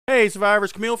Hey,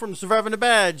 survivors, Camille from Surviving the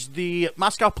Badge. The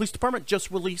Moscow Police Department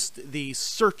just released the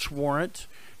search warrant,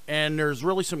 and there's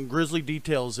really some grisly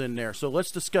details in there. So let's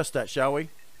discuss that, shall we?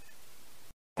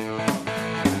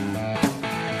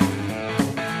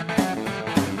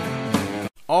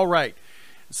 All right.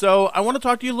 So I want to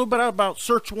talk to you a little bit about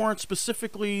search warrants,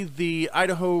 specifically the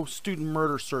Idaho student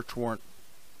murder search warrant.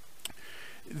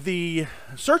 The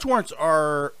search warrants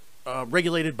are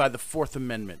regulated by the Fourth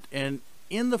Amendment, and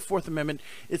in the Fourth Amendment,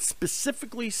 it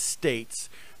specifically states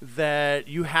that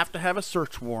you have to have a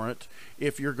search warrant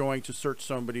if you're going to search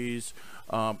somebody's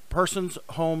persons,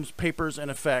 homes, papers,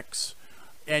 and effects,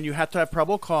 and you have to have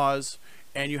probable cause,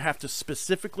 and you have to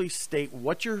specifically state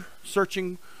what you're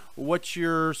searching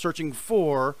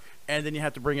for, and then you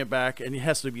have to bring it back, and it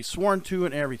has to be sworn to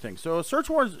and everything. So a search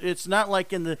warrant, it's not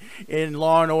like in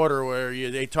Law and Order where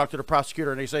they talk to the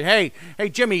prosecutor and they say, hey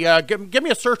Jimmy, give me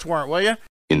a search warrant, will you?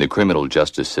 In the criminal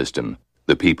justice system,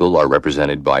 the people are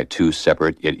represented by two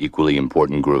separate yet equally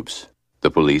important groups: the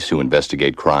police who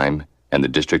investigate crime and the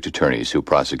district attorneys who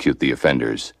prosecute the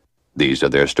offenders. These are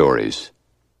their stories.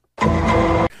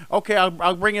 Okay,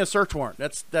 I'll bring you a search warrant.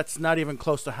 That's not even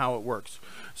close to how it works.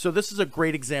 So this is a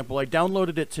great example. I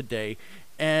downloaded it today,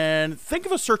 and think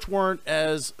of a search warrant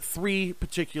as three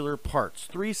particular parts,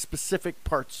 three specific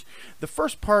parts. The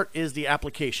first part is the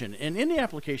application, and in the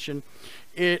application,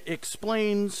 it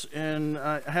explains, and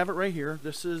I have it right here.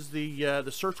 This is the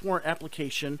search warrant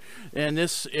application, and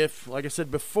this, if like I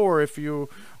said before, if you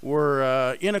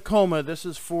were in a coma, this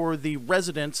is for the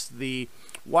residents, the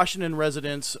Washington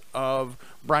residents of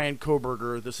Brian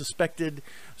Kohberger, the suspected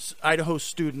Idaho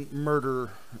student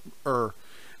murderer.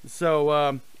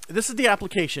 So this is the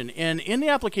application, and in the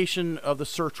application of the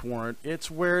search warrant,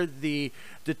 it's where the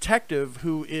detective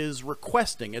who is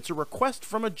requesting, it's a request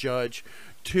from a judge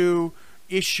to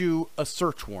issue a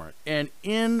search warrant. And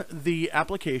in the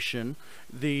application,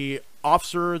 the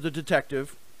officer, the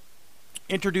detective,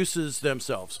 introduces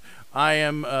themselves. I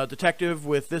am a detective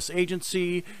with this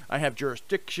agency. I have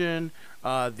jurisdiction.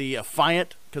 The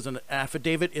affiant, because an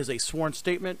affidavit is a sworn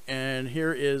statement, and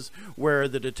here is where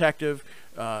the detective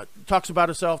talks about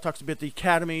himself, talks about the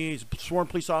academy. He's a sworn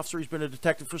police officer. He's been a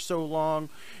detective for so long.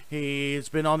 He's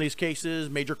been on these cases,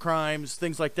 major crimes,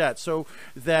 things like that. So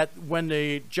that when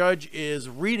the judge is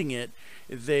reading it,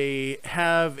 they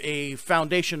have a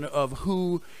foundation of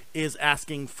who is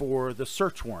asking for the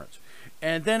search warrant.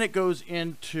 And then it goes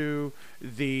into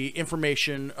the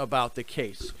information about the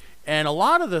case. And a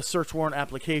lot of the search warrant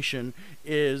application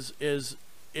is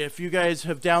if you guys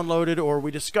have downloaded or we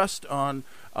discussed on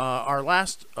our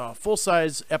last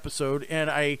full-size episode, and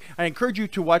I encourage you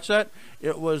to watch that.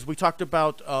 We talked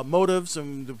about motives,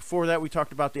 and before that we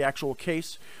talked about the actual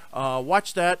case.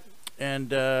 Watch that,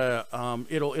 and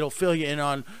it'll fill you in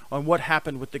on what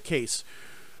happened with the case.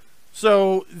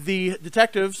 So the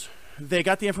detectives, they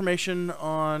got the information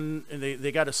on,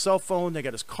 they got his cell phone, they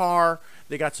got his car,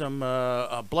 they got some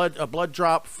a blood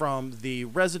drop from the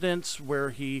residence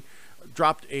where he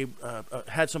dropped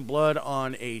had some blood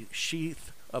on a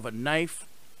sheath of a knife.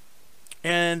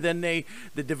 And then they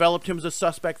developed him as a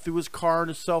suspect through his car and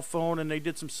his cell phone, and they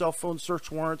did some cell phone search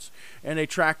warrants, and they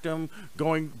tracked him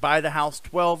going by the house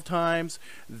 12 times.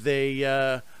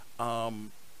 They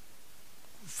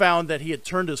found that he had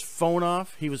turned his phone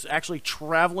off. He was actually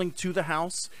traveling to the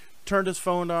house, turned his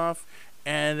phone off,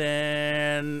 and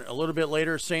then a little bit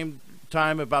later, same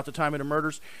time, about the time of the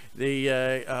murders,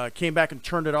 they came back and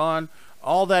turned it on.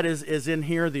 All that is in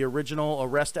here, the original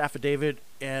arrest affidavit,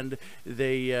 and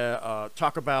they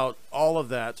talk about all of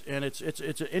that, and it's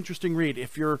an interesting read.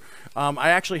 If you're, I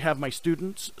actually have my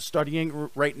students studying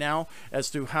right now as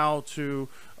to how to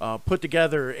put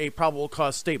together a probable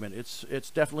cause statement. It's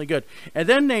definitely good. And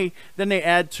then they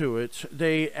add to it.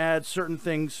 They add certain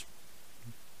things,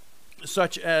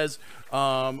 such as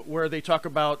where they talk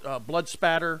about blood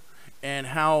spatter, and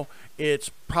how it's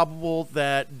probable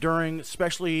that during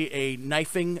especially a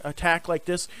knifing attack like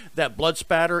this, that blood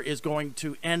spatter is going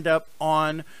to end up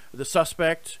on the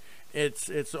suspect.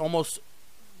 It's almost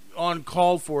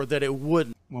uncalled for that it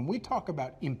wouldn't. When we talk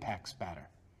about impact spatter,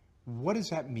 what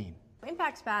does that mean?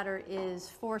 Impact spatter is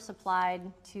force applied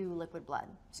to liquid blood.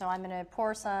 So I'm going to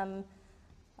pour some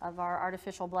of our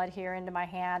artificial blood here into my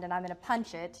hand, and I'm going to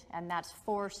punch it, and that's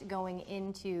force going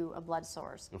into a blood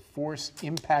source. The force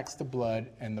impacts the blood,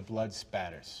 and the blood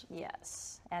spatters.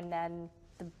 Yes, and then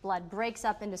the blood breaks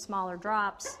up into smaller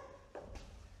drops.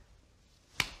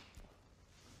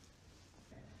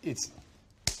 It's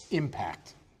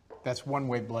impact. That's one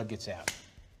way blood gets out.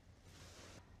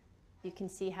 You can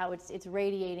see how it's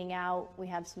radiating out. We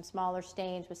have some smaller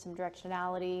stains with some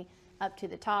directionality up to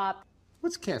the top.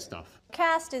 What's cast off?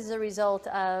 Cast is the result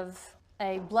of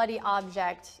a bloody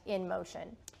object in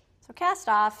motion. So cast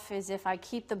off is if I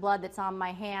keep the blood that's on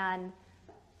my hand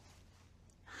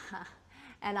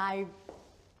and I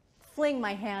fling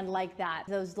my hand like that.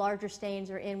 Those larger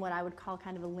stains are in what I would call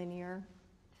kind of a linear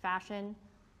fashion,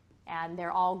 and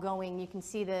they're all going, you can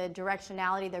see the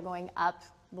directionality, they're going up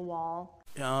the wall.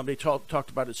 They talked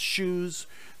about his shoes.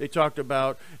 They talked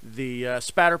about the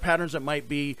spatter patterns that might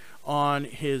be on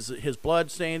his blood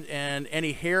stain and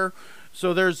any hair.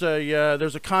 So there's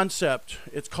a concept.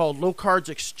 It's called Locard's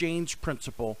exchange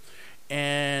principle,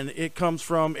 and it comes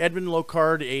from Edmond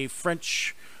Locard, a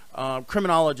French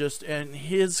criminologist, and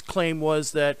his claim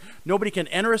was that nobody can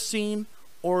enter a scene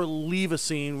or leave a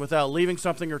scene without leaving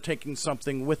something or taking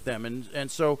something with them.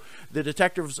 And so the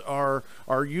detectives are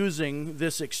using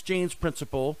this exchange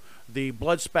principle, the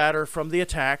blood spatter from the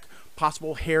attack,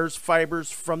 possible hairs,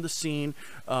 fibers from the scene,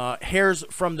 hairs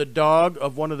from the dog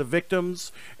of one of the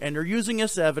victims, and they're using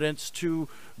this evidence to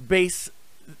base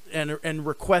and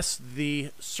request the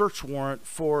search warrant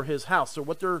for his house. So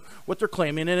what they're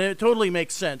claiming, and it totally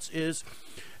makes sense, is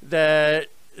that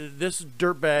this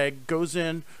dirtbag goes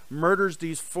in, murders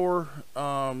these 4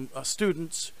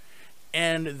 students,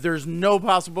 and there's no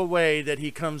possible way that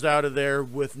he comes out of there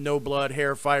with no blood,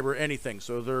 hair, fiber, anything.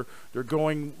 So they're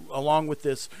going along with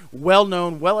this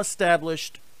well-known,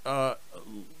 well-established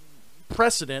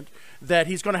precedent that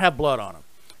he's going to have blood on him,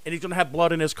 and he's going to have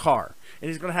blood in his car, and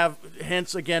he's going to have,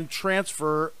 hence again,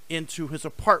 transfer into his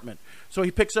apartment. So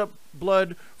he picks up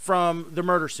blood from the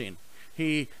murder scene.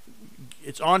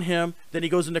 It's on him, then he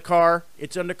goes in the car,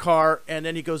 it's in the car, and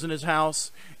then he goes in his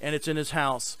house, and it's in his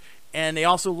house. And they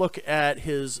also look at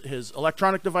his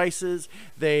electronic devices.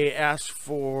 They ask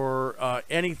for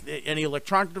any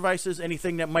electronic devices,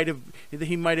 anything that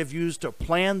he might have used to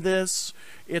plan this.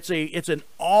 It's an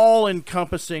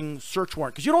all-encompassing search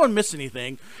warrant because you don't want to miss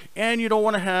anything, and you don't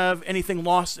want to have anything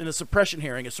lost in a suppression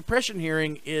hearing. A suppression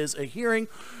hearing is a hearing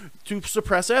to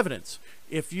suppress evidence.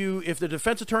 If the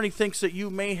defense attorney thinks that you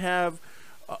may have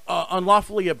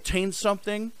unlawfully obtained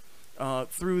something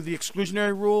through the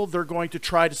exclusionary rule, they're going to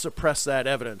try to suppress that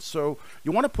evidence. So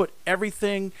you want to put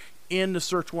everything in the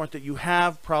search warrant that you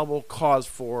have probable cause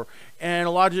for, and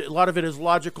a lot of it is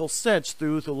logical sense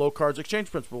through the Locard's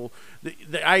exchange principle.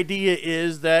 The idea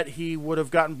is that he would have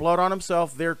gotten blood on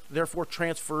himself, therefore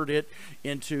transferred it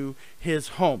into his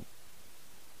home.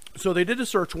 So they did a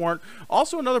search warrant.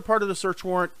 Also, another part of the search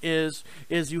warrant is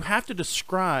you have to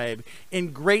describe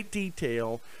in great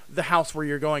detail the house where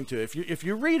you're going to. If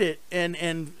you read it and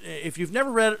if you've never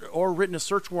read or written a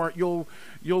search warrant, you'll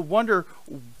wonder,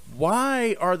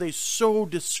 why are they so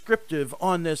descriptive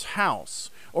on this house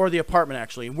or the apartment,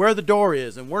 actually, and where the door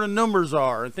is and where the numbers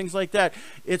are and things like that?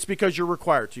 It's because you're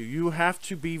required to. You have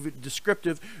to be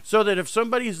descriptive so that if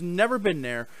somebody's never been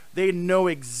there, they know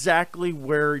exactly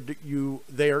where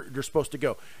they're supposed to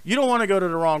go. You don't want to go to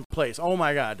the wrong place. Oh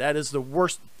my God, that is the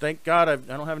worst. Thank God I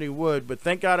don't have any wood, but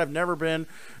thank God I've never been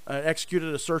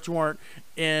executed a search warrant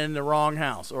in the wrong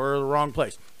house or the wrong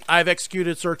place. I've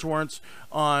executed search warrants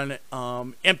on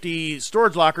empty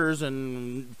storage lockers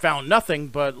and found nothing,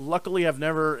 but luckily I've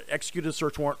never executed a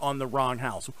search warrant on the wrong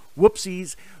house.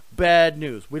 Whoopsies, bad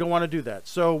news. We don't want to do that.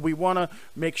 So we want to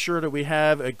make sure that we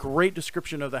have a great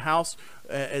description of the house,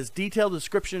 as detailed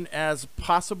description as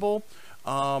possible.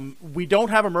 We don't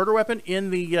have a murder weapon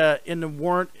in the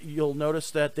warrant. You'll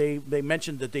notice that they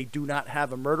mentioned that they do not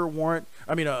have a murder warrant.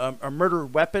 I mean a murder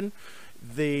weapon.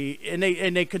 They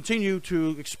continue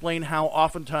to explain how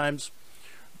oftentimes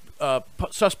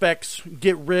suspects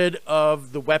get rid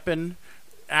of the weapon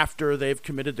after they've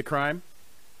committed the crime,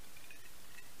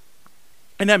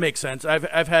 and that makes sense.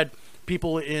 I've had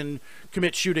people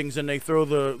commit shootings and they throw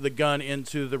the gun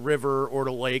into the river or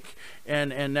the lake,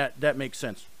 and that makes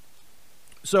sense.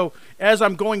 So as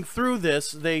I'm going through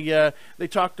this, they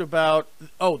talked about,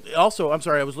 also, I'm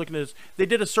sorry, I was looking at this. They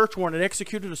did a search warrant and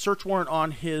executed a search warrant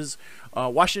on his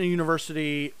Washington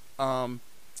University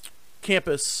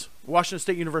campus, Washington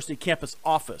State University campus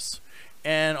office.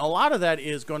 And a lot of that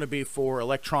is going to be for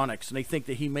electronics. And they think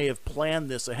that he may have planned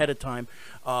this ahead of time,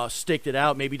 staked it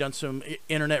out, maybe done some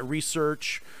internet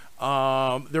research.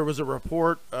 There was a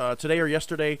report today or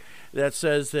yesterday that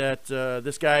says that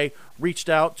this guy reached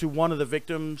out to one of the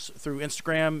victims through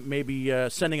Instagram, maybe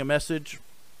sending a message.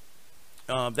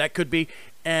 That could be.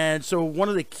 And so one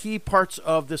of the key parts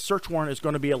of this search warrant is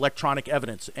going to be electronic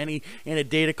evidence. Any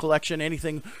data collection,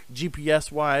 anything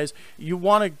GPS-wise, you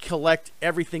want to collect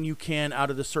everything you can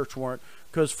out of the search warrant,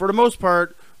 because for the most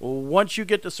part, once you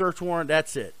get the search warrant,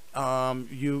 that's it.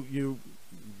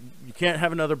 you can't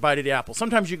have another bite of the apple.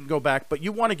 Sometimes you can go back, but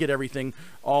you want to get everything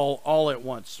all at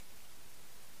once.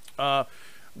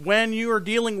 When you are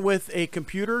dealing with a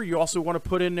computer, you also want to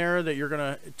put in there that you're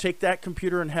going to take that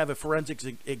computer and have a forensics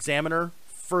examiner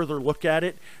further look at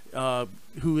it,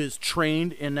 who is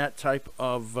trained in that type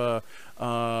of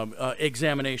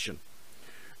examination.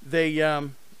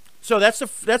 So that's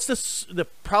the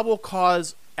probable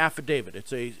cause affidavit.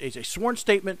 It's a sworn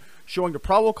statement showing the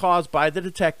probable cause by the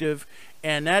detective,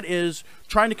 and that is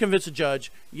trying to convince a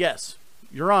judge, yes,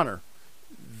 Your Honor,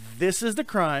 this is the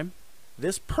crime.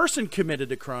 This person committed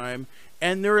the crime,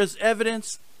 and there is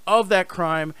evidence of that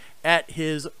crime at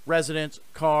his residence,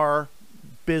 car,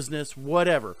 business,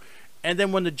 whatever. And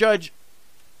then when the judge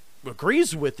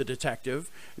agrees with the detective,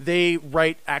 they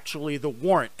write actually the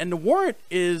warrant. And the warrant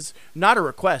is not a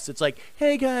request. It's like,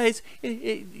 hey guys,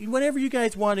 whenever you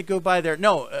guys want to go by there.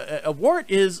 No, a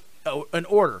warrant is an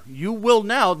order. You will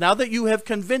now that you have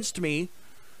convinced me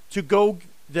to go,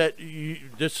 that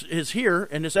this is here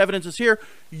and this evidence is here,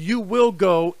 you will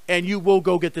go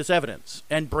get this evidence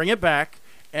and bring it back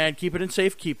and keep it in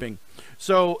safekeeping.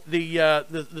 So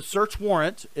the search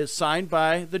warrant is signed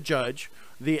by the judge.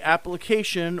 The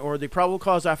application or the probable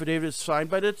cause affidavit is signed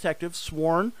by the detective,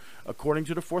 sworn according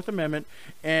to the Fourth Amendment,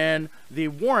 and the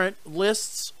warrant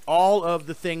lists all of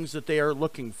the things that they are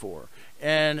looking for.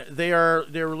 And they're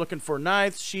looking for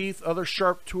knives, sheath, other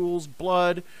sharp tools,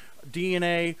 blood,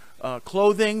 DNA,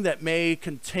 clothing that may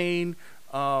contain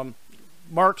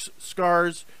marks,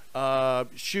 scars,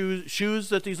 shoes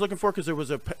that he's looking for, because there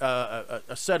was a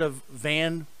set of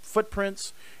van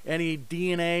footprints, any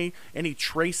DNA, any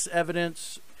trace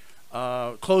evidence,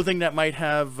 clothing that might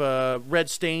have red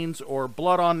stains or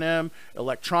blood on them,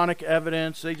 electronic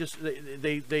evidence.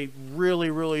 They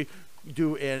really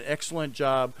do an excellent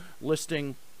job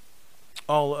listing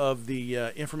all of the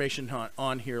information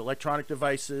on here, electronic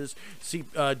devices,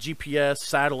 GPS,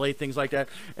 satellite, things like that.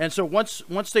 And so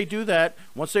once they do that,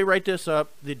 once they write this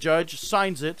up, the judge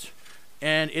signs it,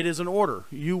 and it is an order.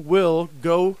 You will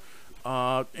go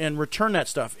and return that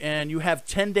stuff, and you have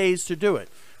 10 days to do it.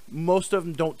 Most of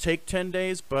them don't take 10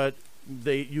 days, but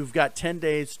you've got 10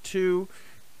 days to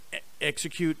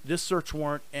execute this search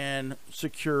warrant and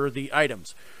secure the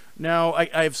items. Now,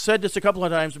 I've said this a couple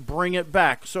of times, bring it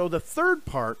back. So the third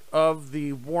part of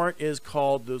the warrant is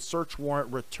called the search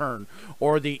warrant return,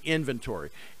 or the inventory.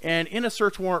 And in a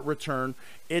search warrant return,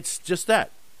 it's just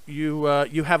that. You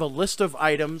have a list of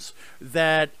items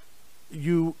that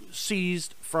you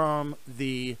seized from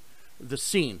the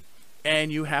scene,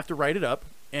 and you have to write it up,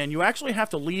 and you actually have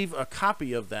to leave a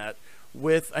copy of that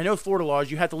with, I know Florida laws,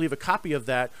 you have to leave a copy of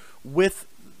that with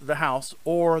the house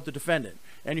or the defendant.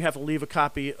 And you have to leave a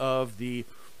copy of the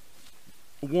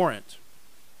warrant.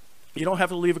 You don't have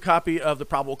to leave a copy of the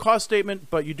probable cause statement,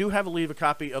 but you do have to leave a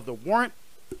copy of the warrant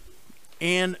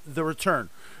and the return.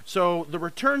 So the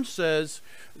return says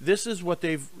this is what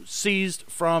they've seized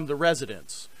from the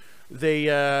residence. They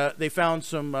found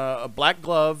some a black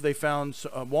glove. They found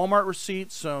some Walmart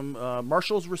receipts, some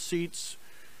Marshall's receipts.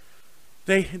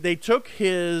 They took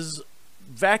his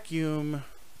vacuum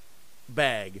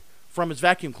bag from his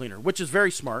vacuum cleaner, which is very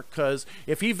smart, because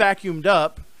if he vacuumed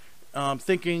up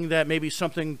thinking that maybe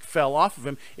something fell off of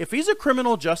him, if he's a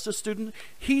criminal justice student,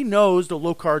 he knows the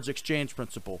low cards exchange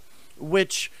principle,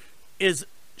 which is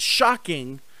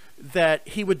shocking that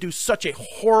he would do such a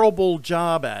horrible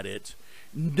job at it,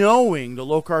 knowing the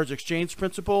low cards exchange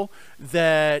principle,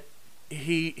 that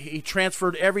he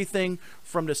transferred everything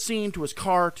from the scene to his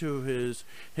car to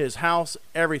his house,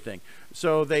 everything.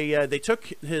 So they took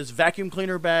his vacuum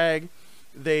cleaner bag,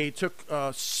 they took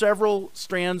several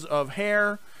strands of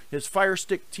hair, his Fire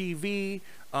Stick TV,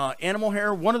 animal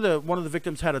hair. One of the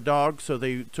victims had a dog, so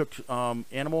they took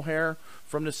animal hair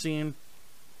from the scene.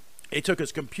 They took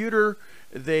his computer.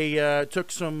 They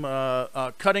took some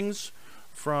cuttings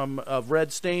of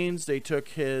red stains. They took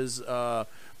his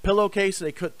pillowcase.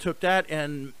 They took that,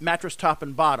 and mattress top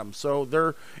and bottom. So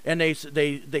they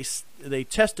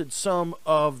tested some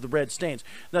of the red stains.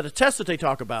 Now the test that they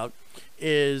talk about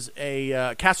is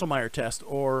a Kastle-Meyer test,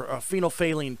 or a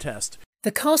phenolphthalein test.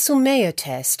 The Kastle-Meyer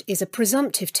test is a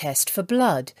presumptive test for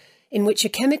blood, in which a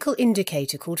chemical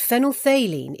indicator called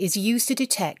phenolphthalein is used to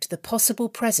detect the possible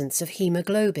presence of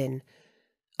hemoglobin.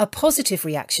 A positive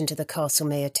reaction to the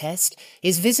Kastle-Meyer test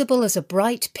is visible as a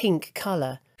bright pink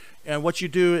colour. And what you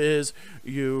do is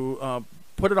you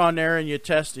put it on there and you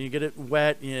test, and you get it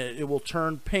wet. It will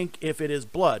turn pink if it is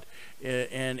blood,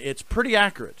 and it's pretty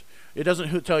accurate. It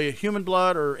doesn't tell you human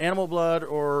blood or animal blood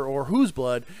or whose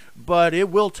blood, but it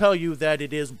will tell you that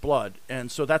it is blood.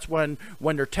 And so that's when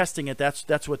they're testing it,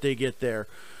 that's what they get there.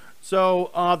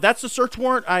 So that's the search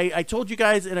warrant. I told you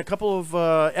guys in a couple of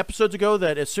episodes ago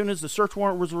that as soon as the search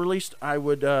warrant was released, I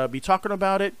would be talking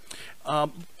about it.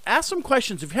 Ask some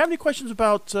questions. If you have any questions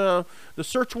about the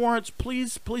search warrants,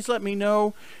 please let me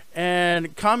know.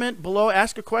 And comment below,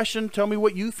 ask a question, tell me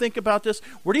what you think about this.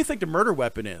 Where do you think the murder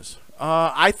weapon is?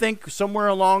 I think somewhere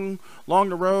along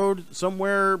the road,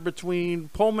 somewhere between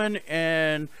Pullman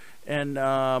and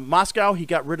Moscow, he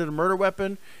got rid of the murder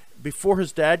weapon before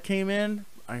his dad came in.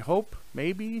 I hope,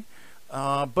 maybe.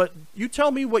 But you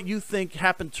tell me what you think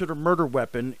happened to the murder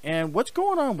weapon and what's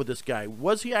going on with this guy.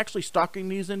 Was he actually stalking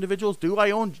these individuals? Do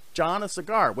I owe John a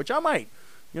cigar? Which I might.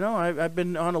 You know, I've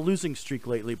been on a losing streak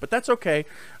lately, but that's okay.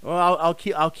 Well,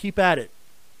 I'll keep at it.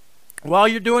 While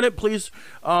you're doing it, please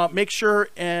make sure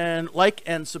and like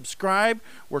and subscribe.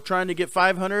 We're trying to get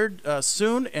 500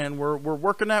 soon, and we're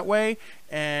working that way.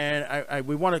 And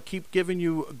we want to keep giving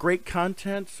you great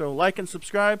content, so like and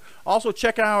subscribe. Also,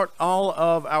 check out all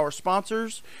of our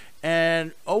sponsors.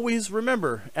 And always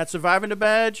remember, at Surviving the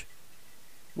Badge,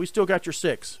 we still got your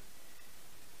 6.